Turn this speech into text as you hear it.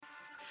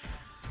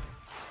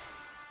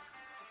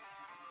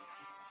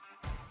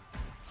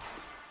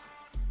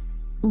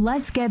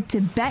Let's get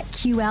to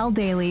BetQL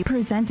Daily,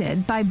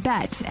 presented by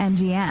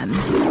BetMGM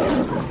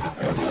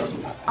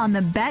on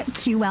the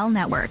BetQL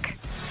Network.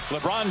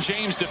 LeBron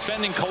James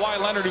defending Kawhi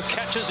Leonard, who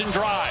catches and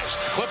drives.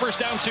 Clippers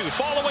down 2.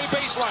 Fall away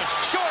baseline.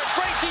 Short.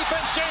 Great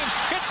defense. James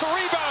gets the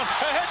rebound.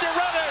 Ahead to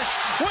Reddish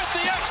with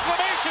the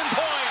exclamation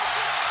point.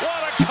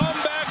 What a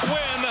comeback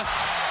win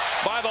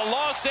by the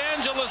Los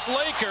Angeles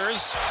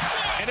Lakers.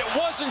 And it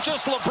wasn't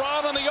just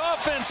LeBron on the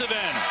offensive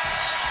end.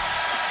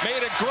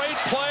 Made a great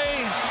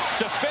play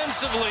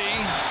defensively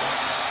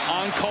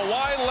on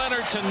Kawhi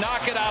Leonard to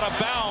knock it out of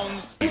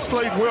bounds. He's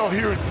played well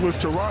here with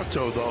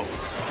Toronto, though. Look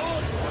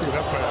at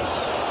that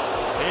pass.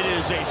 It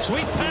is a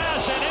sweet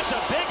pass, and it's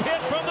a big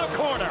hit from the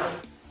corner.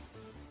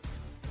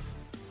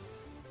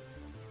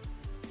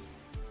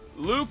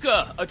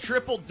 Luka, a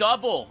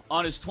triple-double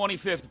on his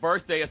 25th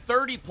birthday, a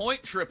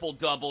 30-point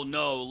triple-double,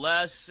 no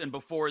less. And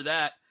before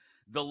that,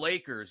 the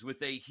Lakers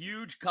with a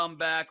huge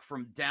comeback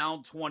from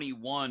down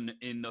 21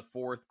 in the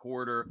fourth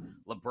quarter.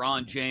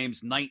 LeBron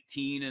James,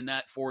 19 in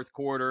that fourth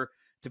quarter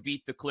to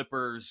beat the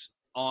Clippers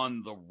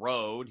on the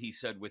road, he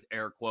said with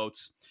air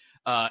quotes,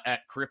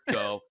 at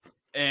Crypto.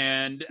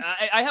 And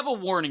I have a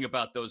warning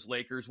about those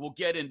Lakers. We'll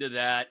get into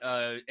that.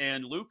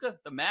 And Luka,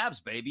 the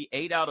Mavs, baby,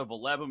 8 out of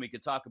 11. We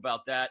could talk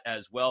about that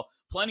as well.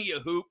 Plenty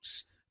of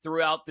hoops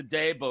throughout the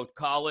day, both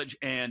college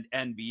and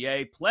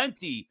NBA.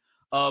 Plenty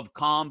of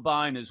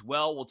combine as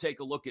well. We'll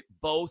take a look at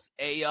both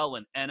AL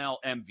and NL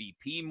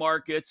MVP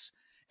markets.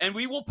 And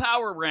we will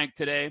power rank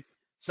today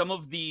some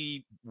of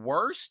the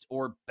worst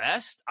or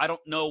best, I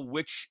don't know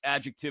which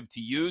adjective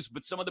to use,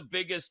 but some of the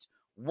biggest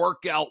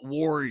workout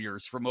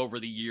warriors from over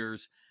the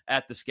years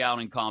at the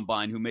scouting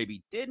combine who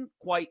maybe didn't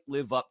quite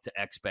live up to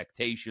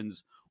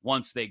expectations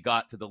once they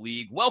got to the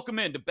league. Welcome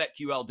into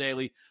BetQL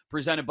Daily,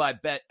 presented by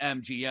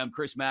BetMGM.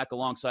 Chris Mack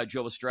alongside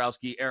Joe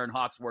Ostrowski, Aaron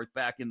Hawksworth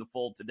back in the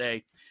fold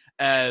today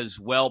as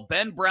well.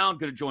 Ben Brown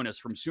going to join us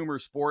from Sumer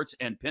Sports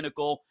and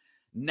Pinnacle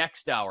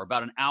next hour,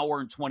 about an hour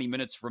and 20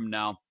 minutes from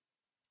now,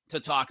 to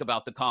talk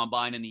about the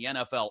combine and the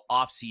NFL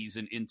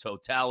offseason in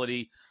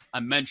totality. I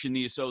mentioned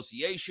the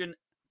association,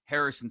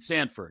 Harrison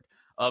Sanford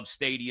of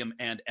Stadium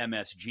and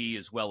MSG,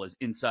 as well as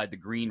Inside the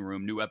Green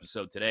Room. New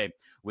episode today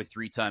with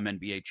three-time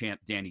NBA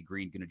champ Danny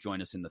Green going to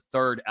join us in the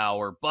third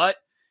hour. But,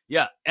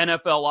 yeah,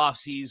 NFL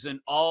offseason,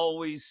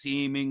 always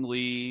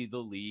seemingly the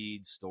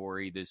lead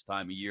story this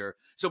time of year.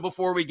 So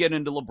before we get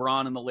into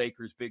LeBron and the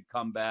Lakers' big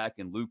comeback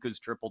and Luka's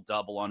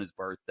triple-double on his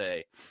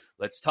birthday,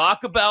 let's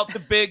talk about the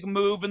big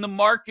move in the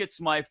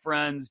markets, my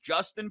friends.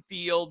 Justin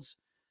Fields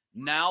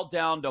now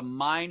down to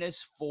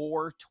minus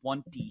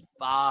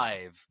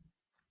 425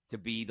 to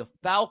be the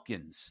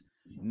Falcons'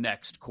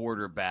 next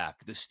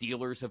quarterback. The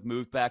Steelers have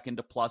moved back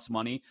into plus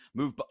money,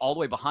 moved all the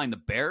way behind the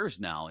Bears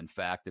now, in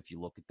fact, if you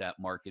look at that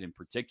market in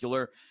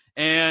particular.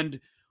 And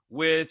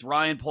with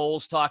Ryan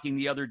Poles talking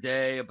the other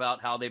day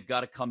about how they've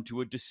got to come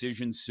to a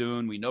decision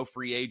soon. We know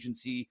free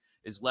agency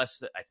is less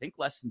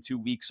than 2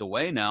 weeks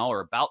away now, or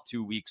about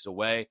 2 weeks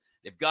away.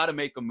 They've got to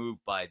make a move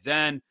by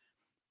then.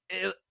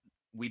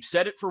 We've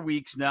said it for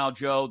weeks now,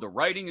 Joe. The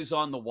writing is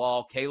on the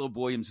wall. Caleb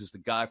Williams is the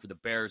guy for the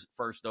Bears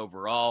first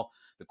overall.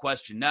 The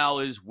question now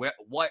is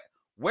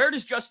where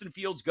does Justin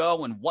Fields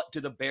go and what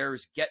do the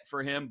Bears get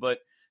for him? But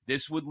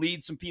this would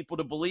lead some people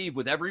to believe,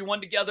 with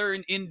everyone together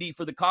in Indy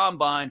for the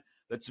combine,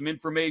 that some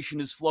information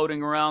is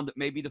floating around that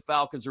maybe the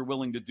Falcons are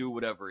willing to do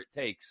whatever it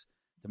takes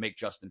to make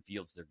Justin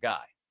Fields their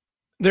guy.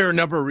 There are a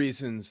number of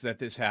reasons that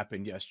this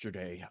happened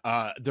yesterday.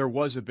 There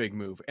was a big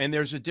move, and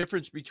there's a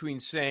difference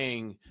between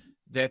saying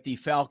that the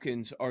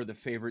Falcons are the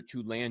favorite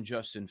to land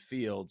Justin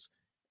Fields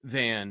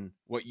than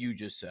what you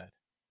just said,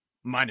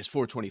 minus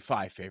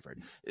 425 favorite.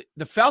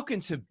 The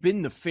Falcons have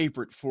been the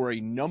favorite for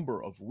a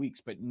number of weeks,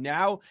 but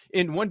now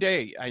in one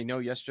day, I know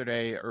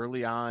yesterday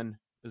early on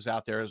it was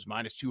out there, it was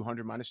minus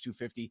 200, minus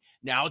 250.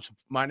 Now it's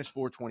minus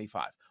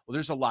 425. Well,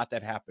 there's a lot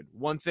that happened.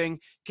 One thing,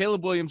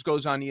 Caleb Williams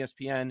goes on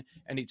ESPN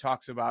and he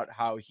talks about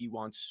how he'd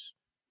love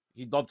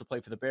to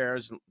play for the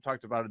Bears, and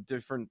talked about a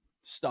different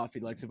stuff he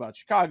likes about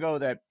Chicago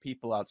that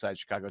people outside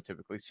Chicago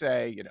typically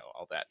say,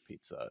 all that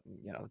pizza,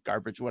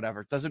 garbage,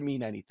 whatever. It doesn't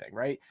mean anything,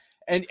 right?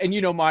 And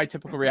my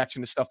typical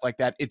reaction to stuff like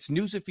that, it's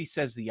news if he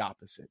says the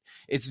opposite.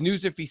 It's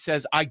news if he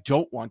says, I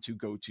don't want to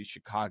go to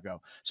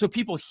Chicago. So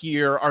people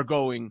here are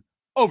going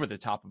over the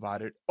top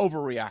about it,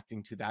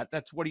 overreacting to that.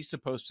 That's what he's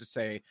supposed to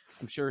say.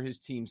 I'm sure his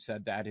team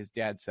said that. His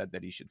dad said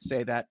that he should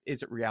say that.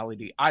 Is it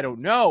reality? I don't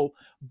know,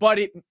 but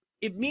it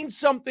means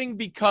something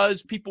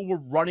because people were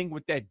running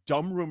with that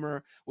dumb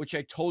rumor, which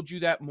I told you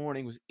that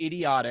morning was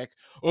idiotic.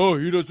 Oh,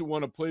 he doesn't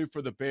want to play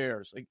for the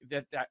Bears. Like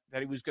that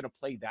he was going to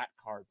play that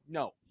card.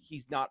 No,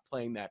 he's not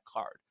playing that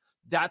card.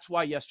 That's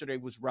why yesterday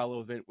was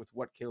relevant with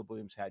what Caleb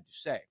Williams had to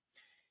say.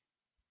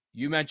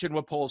 You mentioned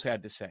what Poles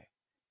had to say.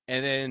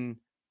 And then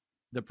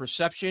the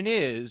perception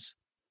is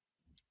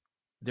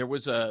there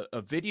was a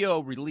video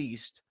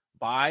released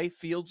by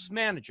Fields'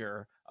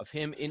 manager of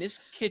him in his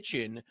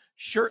kitchen,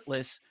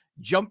 shirtless,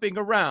 jumping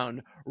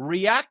around,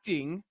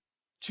 reacting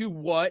to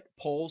what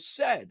Poles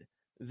said,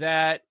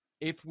 that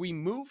if we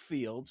move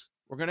Fields,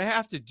 we're going to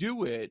have to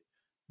do it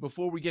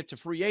before we get to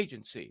free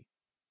agency.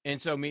 And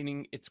so,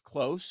 meaning it's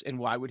close. And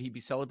why would he be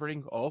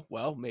celebrating? Oh,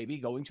 well, maybe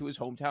going to his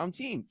hometown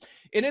team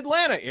in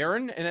Atlanta,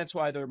 Aaron. And that's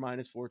why they're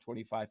minus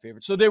 425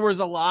 favorites. So there was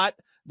a lot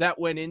that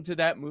went into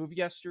that move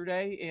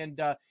yesterday. And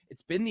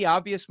it's been the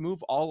obvious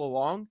move all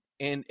along.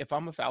 And if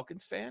I'm a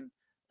Falcons fan,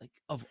 like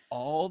of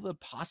all the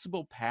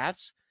possible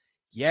paths,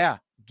 yeah,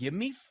 give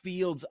me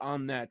Fields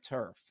on that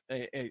turf.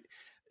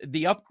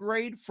 The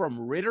upgrade from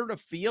Ritter to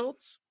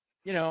Fields,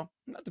 you know,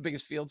 I'm not the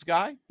biggest Fields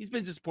guy. He's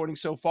been disappointing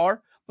so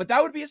far, but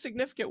that would be a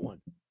significant one.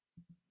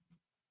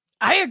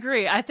 I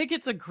agree. I think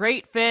it's a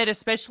great fit,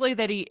 especially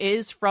that he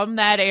is from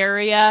that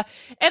area.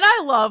 And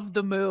I love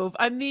the move.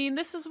 I mean,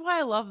 this is why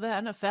I love the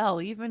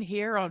NFL. Even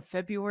here on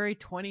February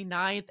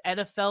 29th,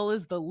 NFL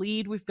is the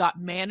lead. We've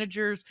got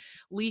managers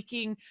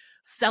leaking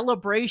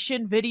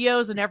celebration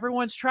videos and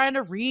everyone's trying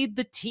to read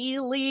the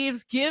tea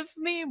leaves. Give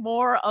me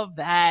more of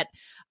that.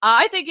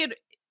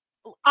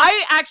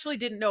 I actually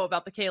didn't know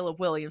about the Caleb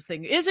Williams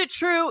thing. Is it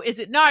true? Is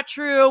it not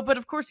true? But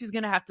of course he's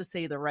going to have to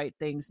say the right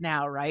things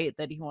now, right?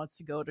 That he wants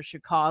to go to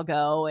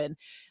Chicago. And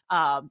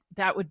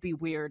that would be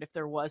weird if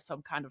there was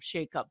some kind of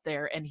shakeup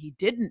there and he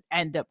didn't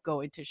end up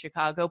going to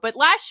Chicago. But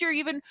last year,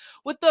 even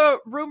with the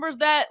rumors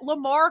that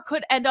Lamar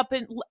could end up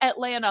in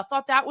Atlanta, I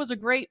thought that was a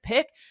great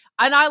pick.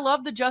 And I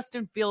love the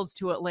Justin Fields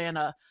to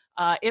Atlanta.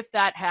 If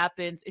that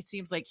happens, it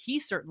seems like he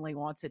certainly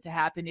wants it to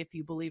happen if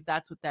you believe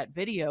that's what that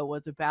video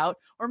was about.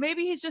 Or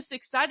maybe he's just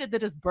excited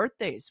that his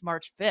birthday is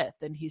March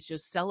 5th and he's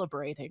just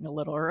celebrating a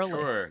little early.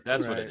 Sure,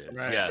 that's what it is.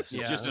 Right. Yes,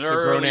 it's just an That's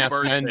early grown-ass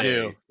men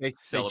birthday. do.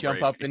 They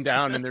jump up and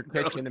down in their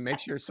kitchen to make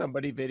sure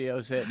somebody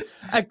videos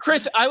it.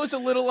 Chris, I was a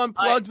little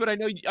unplugged, but I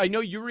know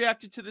you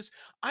reacted to this.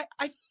 I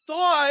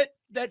thought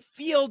that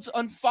Fields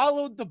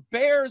unfollowed the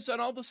Bears on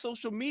all the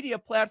social media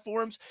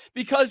platforms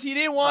because he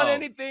didn't want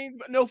anything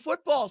but no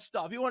football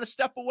stuff. He wanted to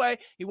step away.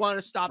 He wanted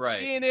to stop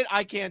seeing it.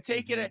 I can't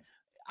take it.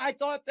 I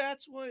thought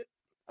that's what.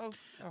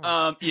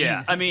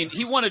 Yeah, I mean,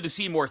 he wanted to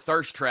see more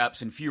thirst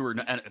traps and fewer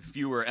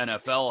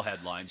NFL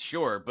headlines,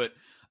 sure, but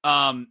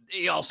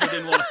he also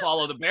didn't want to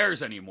follow the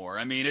Bears anymore.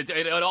 I mean,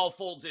 it all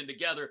folds in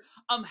together.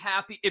 I'm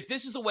happy if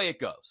this is the way it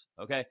goes,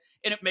 okay,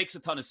 and it makes a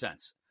ton of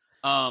sense.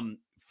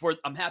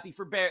 I'm happy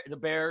for the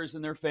Bears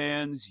and their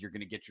fans. You're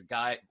going to get your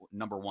guy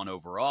number 1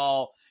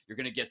 overall. You're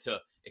going to get to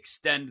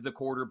extend the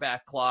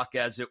quarterback clock,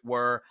 as it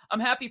were.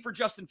 I'm happy for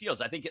Justin Fields.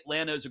 I think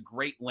Atlanta is a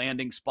great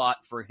landing spot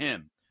for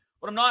him.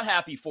 What I'm not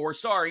happy for,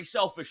 sorry,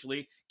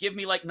 selfishly, give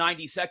me like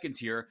 90 seconds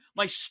here,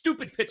 my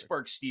stupid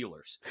Pittsburgh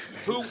Steelers,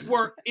 who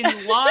were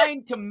in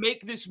line to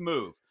make this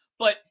move.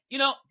 But, you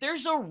know,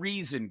 there's a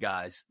reason,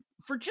 guys.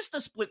 For just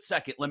a split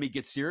second, let me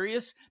get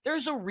serious.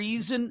 There's a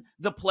reason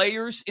the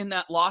players in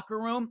that locker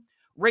room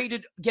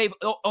gave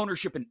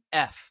ownership an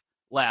F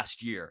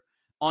last year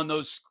on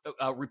those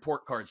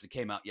report cards that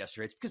came out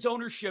yesterday. It's because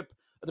ownership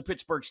of the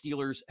Pittsburgh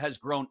Steelers has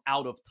grown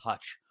out of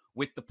touch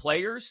with the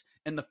players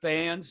and the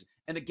fans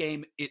and the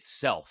game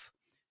itself.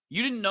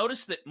 You didn't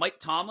notice that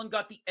Mike Tomlin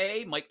got the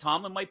A? Mike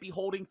Tomlin might be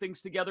holding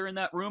things together in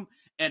that room,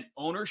 and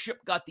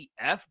ownership got the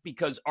F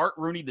because Art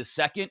Rooney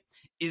II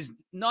is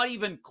not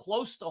even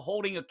close to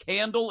holding a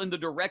candle in the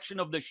direction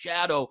of the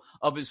shadow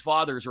of his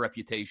father's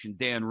reputation,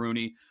 Dan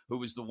Rooney, who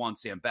was the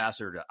once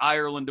ambassador to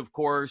Ireland, of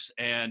course,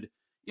 and,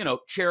 you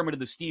know, chairman of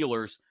the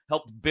Steelers,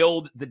 helped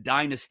build the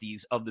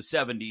dynasties of the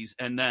 70s,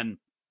 and then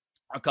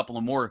a couple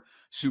of more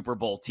Super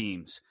Bowl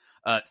teams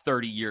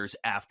 30 years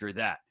after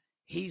that.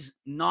 He's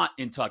not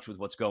in touch with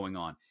what's going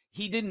on.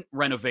 He didn't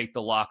renovate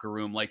the locker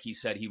room like he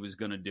said he was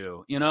going to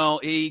do. You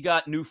know, he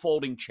got new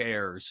folding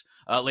chairs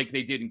like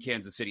they did in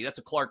Kansas City. That's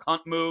a Clark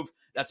Hunt move.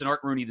 That's an Art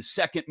Rooney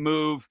II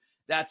move.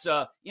 That's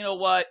you know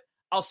what?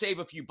 I'll save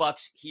a few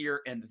bucks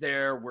here and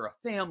there. We're a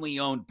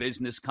family-owned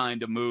business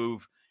kind of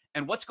move.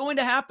 And what's going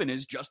to happen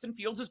is Justin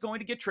Fields is going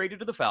to get traded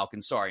to the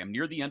Falcons. Sorry, I'm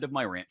near the end of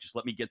my rant. Just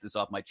let me get this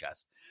off my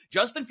chest.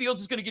 Justin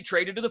Fields is going to get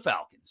traded to the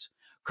Falcons.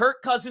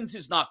 Kirk Cousins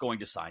is not going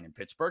to sign in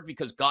Pittsburgh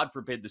because, God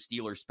forbid, the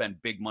Steelers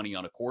spend big money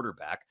on a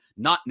quarterback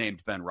not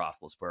named Ben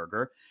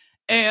Roethlisberger.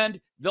 And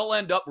they'll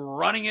end up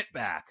running it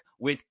back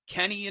with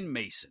Kenny and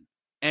Mason.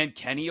 And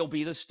Kenny will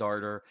be the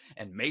starter,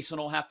 and Mason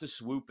will have to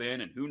swoop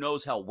in, and who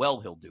knows how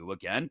well he'll do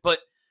again. But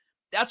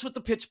that's what the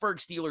Pittsburgh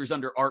Steelers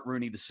under Art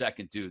Rooney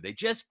II do. They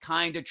just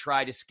kind of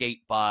try to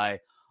skate by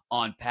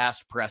on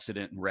past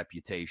precedent and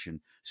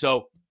reputation.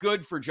 So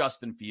good for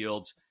Justin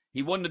Fields.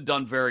 He wouldn't have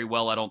done very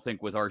well, I don't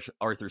think, with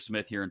Arthur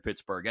Smith here in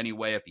Pittsburgh.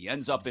 Anyway, if he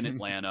ends up in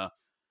Atlanta,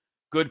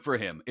 good for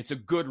him. It's a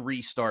good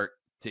restart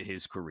to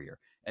his career.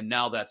 And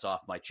now that's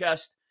off my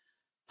chest.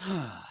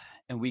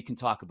 And we can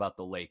talk about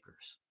the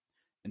Lakers.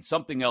 And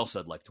something else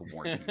I'd like to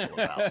warn people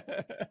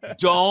about.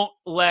 Don't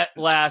let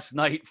last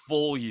night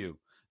fool you.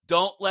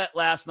 Don't let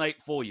last night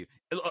fool you.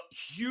 A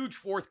huge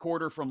fourth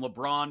quarter from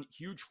LeBron.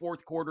 Huge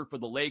fourth quarter for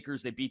the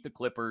Lakers. They beat the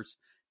Clippers.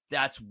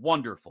 That's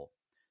wonderful.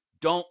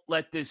 Don't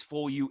let this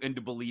fool you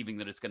into believing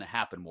that it's going to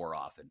happen more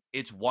often.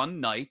 It's one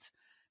night,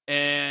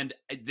 and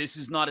this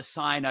is not a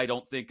sign, I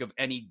don't think, of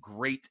any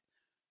great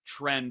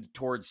trend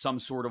towards some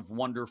sort of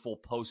wonderful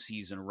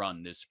postseason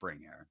run this spring,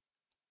 Aaron.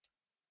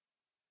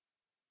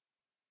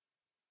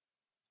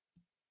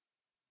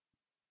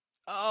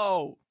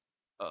 Oh.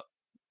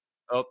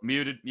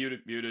 Muted.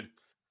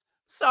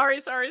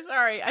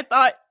 Sorry. I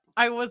thought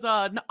I was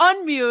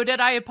unmuted.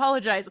 I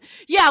apologize.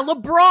 Yeah,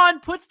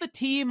 LeBron puts the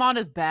team on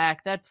his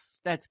back. That's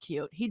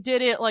cute. He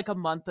did it like a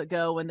month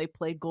ago when they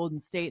played Golden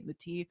State and the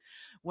team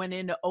went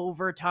into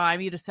overtime.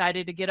 He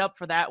decided to get up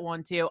for that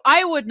one too.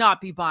 I would not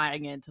be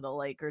buying into the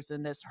Lakers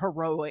in this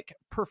heroic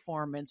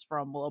performance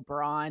from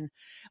LeBron.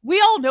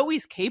 We all know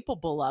he's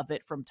capable of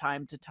it from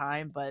time to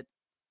time, but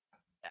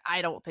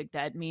I don't think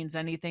that means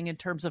anything in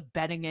terms of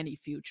betting any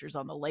futures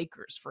on the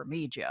Lakers for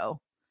me, Joe.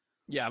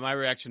 Yeah, my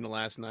reaction to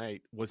last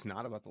night was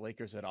not about the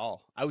Lakers at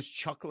all. I was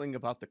chuckling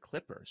about the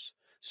Clippers.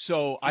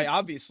 So I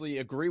obviously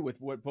agree with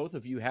what both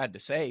of you had to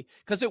say,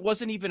 because it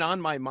wasn't even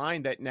on my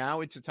mind that now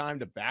it's a time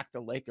to back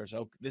the Lakers.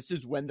 Oh, this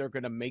is when they're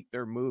going to make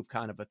their move,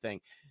 kind of a thing.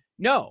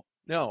 No.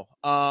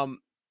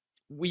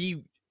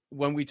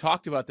 When we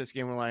talked about this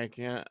game, we're like,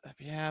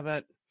 yeah,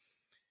 but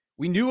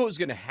we knew what was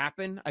going to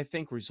happen, I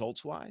think,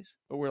 results-wise.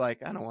 But we're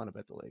like, I don't want to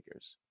bet the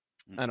Lakers.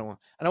 I don't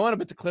want to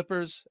bet the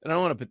Clippers. I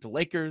don't want to bet the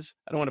Lakers.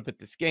 I don't want to bet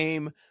this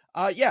game.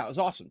 Yeah, it was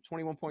awesome.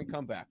 21-point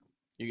comeback.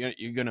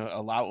 You're gonna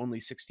allow only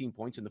 16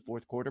 points in the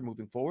fourth quarter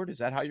moving forward? Is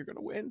that how you're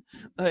gonna win?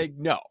 Like,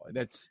 no,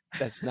 that's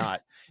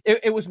not.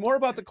 It was more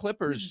about the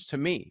Clippers to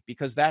me,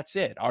 because that's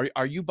it.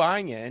 Are you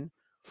buying in,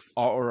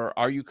 or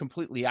are you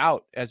completely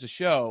out as a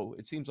show?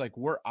 It seems like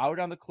we're out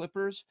on the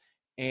Clippers,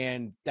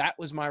 and that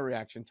was my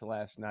reaction to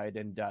last night.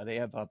 And they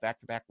have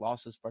back-to-back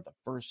losses for the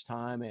first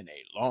time in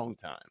a long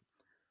time.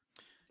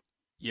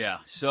 Yeah,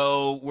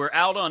 so we're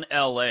out on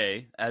LA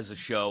as a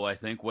show, I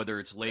think, whether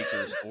it's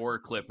Lakers or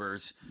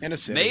Clippers. And a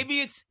city.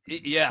 Maybe it's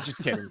Just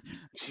kidding.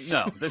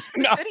 No, the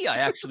city I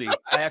actually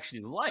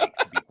like,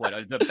 to be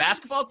quite the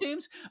basketball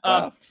teams.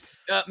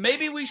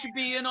 Maybe we should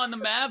be in on the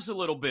Mavs a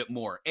little bit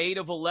more. 8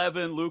 of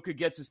 11, Luka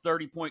gets his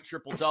 30-point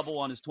triple-double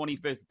on his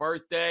 25th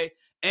birthday,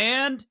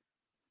 and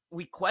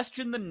we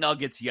questioned the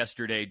Nuggets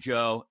yesterday,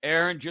 Joe.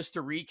 Aaron, just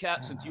to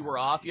recap, since you were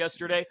off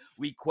yesterday,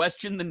 we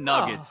questioned the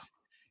Nuggets.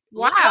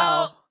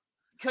 Wow.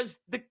 Because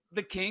the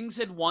Kings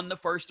had won the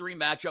first 3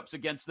 matchups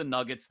against the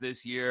Nuggets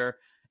this year,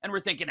 and we're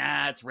thinking,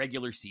 it's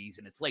regular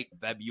season. It's late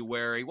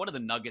February. What do the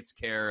Nuggets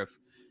care if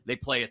they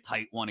play a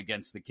tight one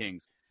against the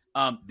Kings?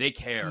 They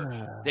cared.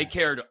 They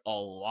cared a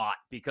lot,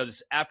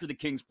 because after the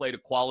Kings played a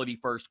quality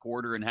first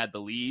quarter and had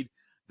the lead,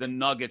 the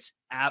Nuggets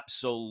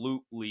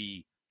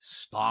absolutely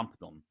stomped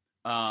them.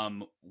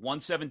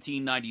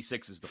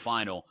 117-96 is the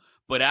final,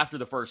 but after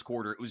the first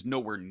quarter, it was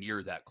nowhere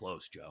near that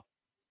close, Joe.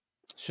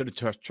 Should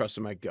have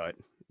trusted my gut.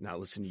 Not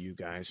listen to you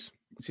guys.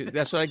 See,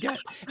 that's what I get.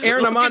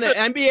 Aaron, I'm on an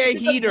NBA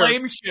heater.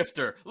 Blame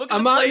shifter. Look at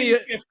the blame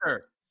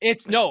shifter.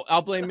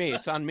 I'll blame me.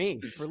 It's on me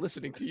for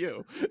listening to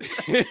you.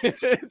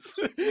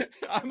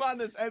 I'm on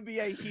this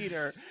NBA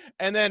heater.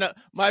 And then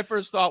my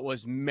first thought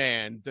was,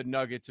 man, the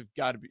Nuggets have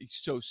got to be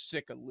so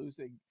sick of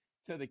losing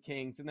to the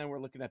Kings. And then we're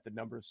looking at the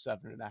number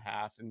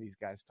 7.5, and these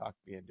guys talked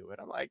me into it.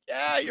 I'm like,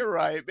 yeah, you're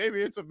right.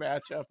 Maybe it's a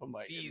matchup. I'm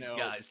like, these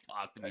guys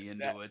talked me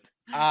into it.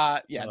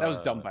 Yeah, that was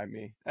dumb by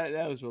me.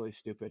 That was really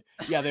stupid.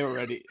 Yeah, they were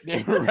ready.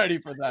 They were ready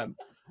for them.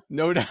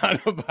 No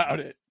doubt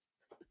about it.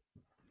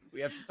 We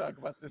have to talk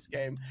about this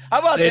game. How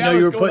about I didn't know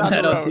you were putting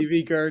that on on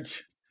TV,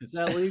 Gerch. Is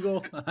that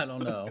legal? I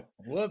don't know.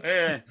 Whoops.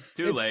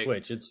 Too late. It's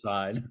Twitch. It's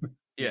fine.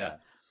 Yeah.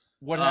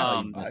 What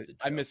happened?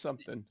 I missed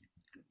something.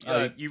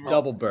 You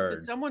double bird.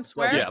 Did someone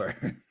swear? Yeah.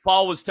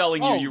 Paul was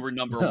telling you were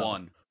number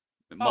one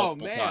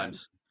multiple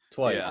times.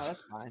 Twice. Yeah,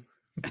 that's fine.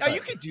 No, you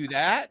could do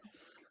that.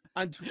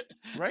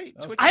 Right?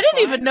 Okay. I didn't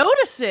even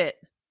notice it.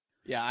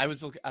 Yeah, I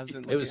was looking.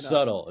 It was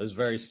subtle. It was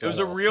very subtle. It was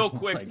a real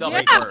quick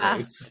double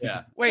bird.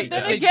 Yeah. Wait,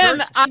 then did again,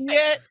 Gertz see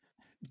it?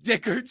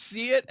 Did Gertz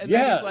see it? And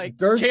then he's like,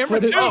 Gertz camera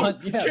put it 2. on.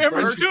 Yeah,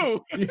 Camera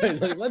Gertz- 2. Yeah,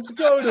 he's like, let's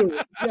go to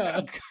it.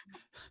 Yeah.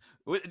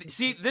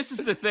 See, this is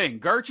the thing.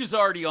 Gertz is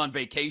already on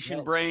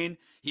vacation brain.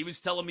 He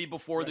was telling me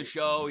before the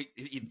show,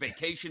 he's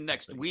vacation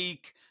next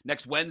week,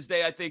 next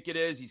Wednesday, I think it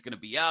is. He's going to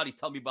be out. He's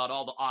telling me about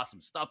all the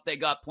awesome stuff they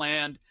got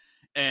planned.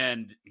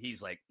 And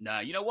he's like,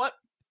 nah, you know what?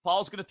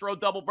 Paul's going to throw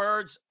double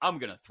birds. I'm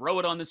going to throw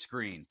it on the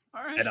screen.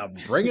 All right. And I'm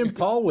bringing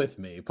Paul with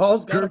me.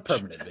 Paul's got a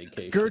permanent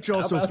vacation. Gertz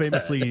also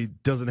famously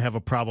doesn't have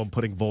a problem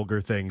putting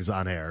vulgar things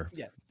on air.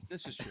 Yeah,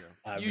 this is true.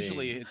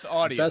 Usually it's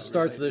audio. Best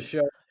starts of the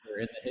show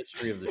in the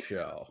history of the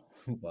show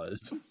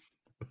was.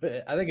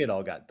 I think it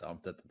all got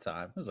dumped at the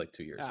time. It was like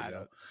 2 years ago. I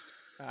don't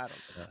know.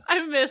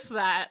 I miss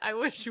that. I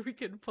wish we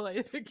could play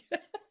it again.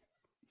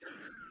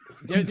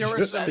 There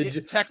were some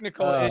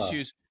technical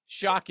issues.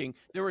 Shocking.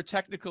 There were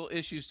technical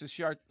issues to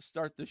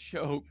start the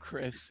show,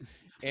 Chris.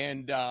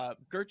 And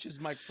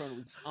Gertch's microphone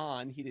was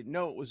on. He didn't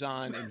know it was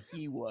on, and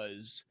he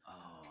was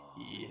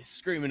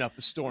screaming up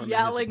a storm.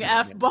 Yelling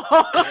F-bomb.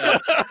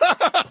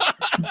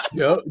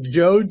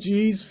 Joe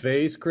G's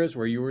face, Chris,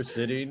 where you were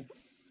sitting,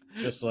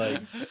 just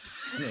like...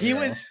 He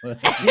was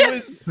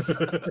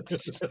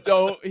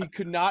he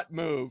could not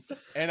move,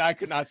 and I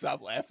could not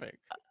stop laughing.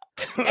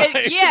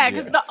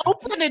 Because the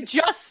open had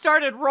just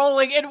started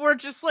rolling, and we're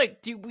just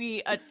like, do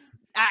we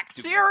act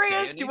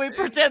serious? Do we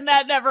pretend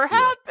that never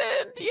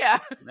happened? Yeah.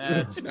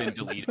 That's been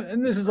deleted.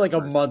 And this is like a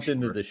month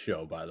into the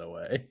show, by the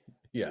way.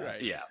 Yeah.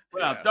 Right. Yeah.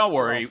 Well, Yeah. don't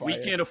worry. I'll We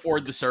fight it. can't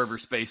afford the server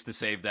space to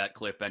save that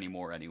clip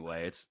anymore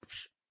anyway. It's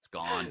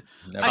gone.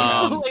 Never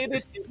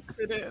Isolated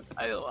incident.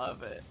 I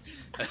love it.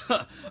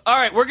 All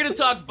right, we're going to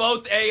talk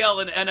both AL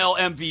and NL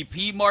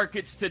MVP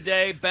markets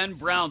today. Ben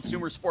Brown,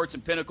 Sumer Sports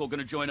and Pinnacle, going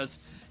to join us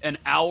an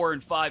hour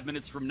and 5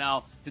 minutes from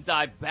now to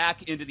dive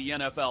back into the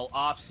NFL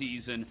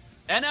offseason.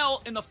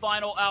 NL in the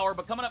final hour,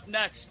 but coming up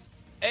next,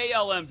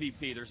 AL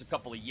MVP. There's a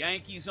couple of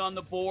Yankees on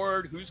the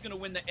board. Who's going to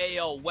win the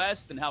AL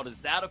West, and how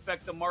does that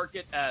affect the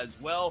market as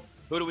well?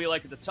 Who do we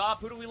like at the top?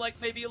 Who do we like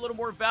maybe a little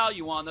more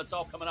value on? That's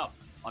all coming up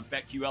on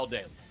BetQL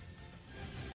Daily.